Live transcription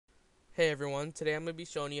Hey everyone, today I'm going to be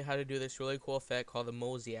showing you how to do this really cool effect called the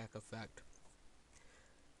Mosaic effect.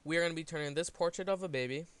 We are going to be turning this portrait of a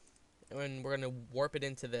baby and we're going to warp it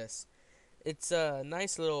into this. It's a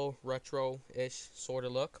nice little retro-ish sort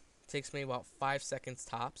of look. It takes me about 5 seconds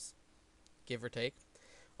tops, give or take.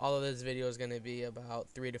 All of this video is going to be about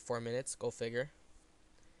 3 to 4 minutes, go figure.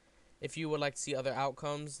 If you would like to see other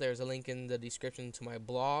outcomes, there's a link in the description to my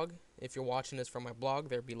blog. If you're watching this from my blog,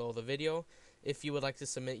 they're below the video. If you would like to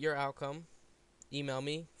submit your outcome, email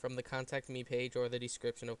me from the contact me page or the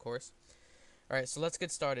description, of course. Alright, so let's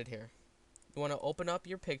get started here. You want to open up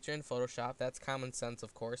your picture in Photoshop. That's common sense,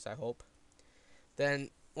 of course, I hope.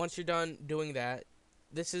 Then once you're done doing that,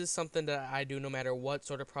 this is something that I do no matter what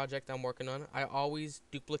sort of project I'm working on. I always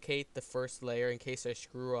duplicate the first layer in case I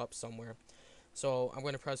screw up somewhere. So I'm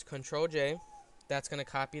going to press Ctrl J. That's going to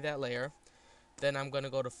copy that layer. Then I'm going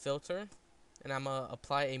to go to Filter, and I'm going to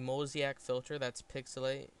apply a Mosaic filter. That's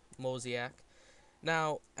Pixelate Mosaic.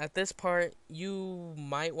 Now, at this part, you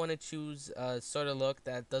might want to choose a sort of look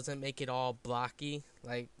that doesn't make it all blocky.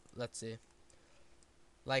 Like, let's see,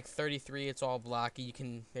 like 33, it's all blocky.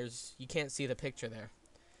 You can't see the picture there.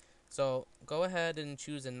 So go ahead and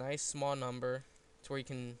choose a nice small number to where you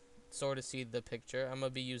can sort of see the picture. I'm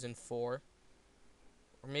gonna be using 4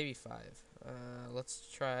 or maybe 5. Let's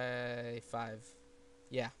try 5.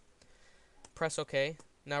 Yeah. Press OK.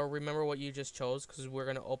 Now remember what you just chose, because we're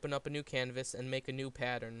going to open up a new canvas and make a new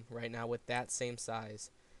pattern right now with that same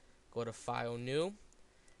size. Go to File, New,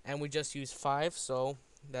 and we just use 5, so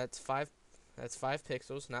that's 5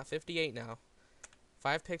 pixels, not 58 now.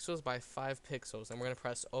 5 pixels by 5 pixels, and we're going to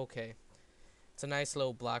press OK. It's a nice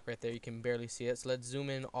little block right there. You can barely see it, so let's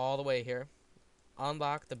zoom in all the way here.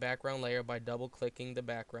 Unlock the background layer by double clicking the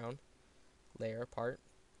background layer part.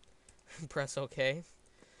 Press OK.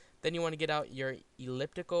 Then you want to get out your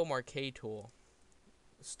elliptical marquee tool.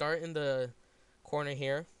 Start in the corner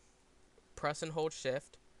here, press and hold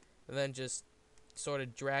shift, and then just sort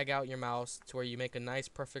of drag out your mouse to where you make a nice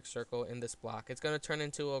perfect circle in this block. It's going to turn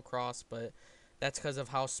into a cross, but that's because of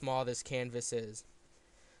how small this canvas is.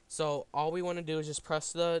 So all we want to do is just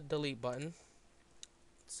press the delete button.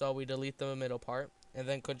 So we delete the middle part, and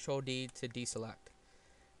then Control D to deselect.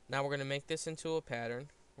 Now we're going to make this into a pattern.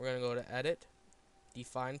 We're going to go to Edit,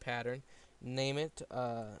 Define Pattern, name it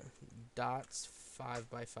dots 5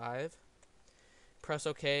 by 5. Press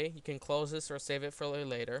OK. You can close this or save it for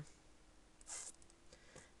later.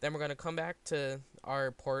 Then we're going to come back to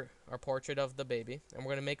our portrait of the baby, and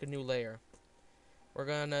we're going to make a new layer. We're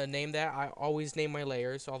going to name that. I always name my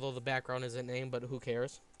layers, although the background isn't named, but who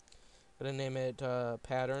cares. I'm going to name it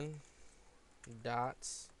pattern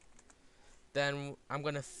dots. Then I'm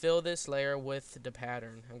going to fill this layer with the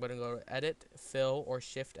pattern. I'm going to go to Edit, Fill, or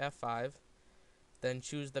Shift F5. Then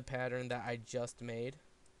choose the pattern that I just made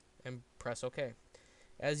and press OK.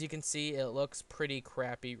 As you can see, it looks pretty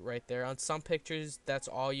crappy right there. On some pictures, that's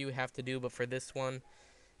all you have to do, but for this one,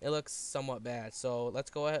 it looks somewhat bad. So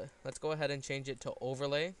let's go ahead and change it to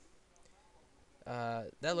overlay.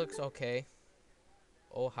 That looks okay.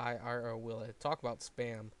 Oh hi, or will it? Talk about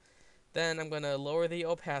spam. Then I'm gonna lower the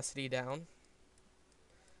opacity down,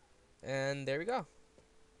 and there we go.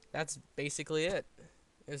 That's basically it.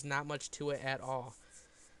 There's not much to it at all.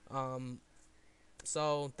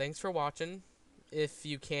 So thanks for watching. If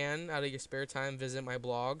you can, out of your spare time, visit my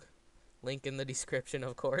blog. Link in the description,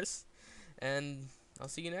 of course. And I'll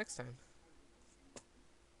see you next time.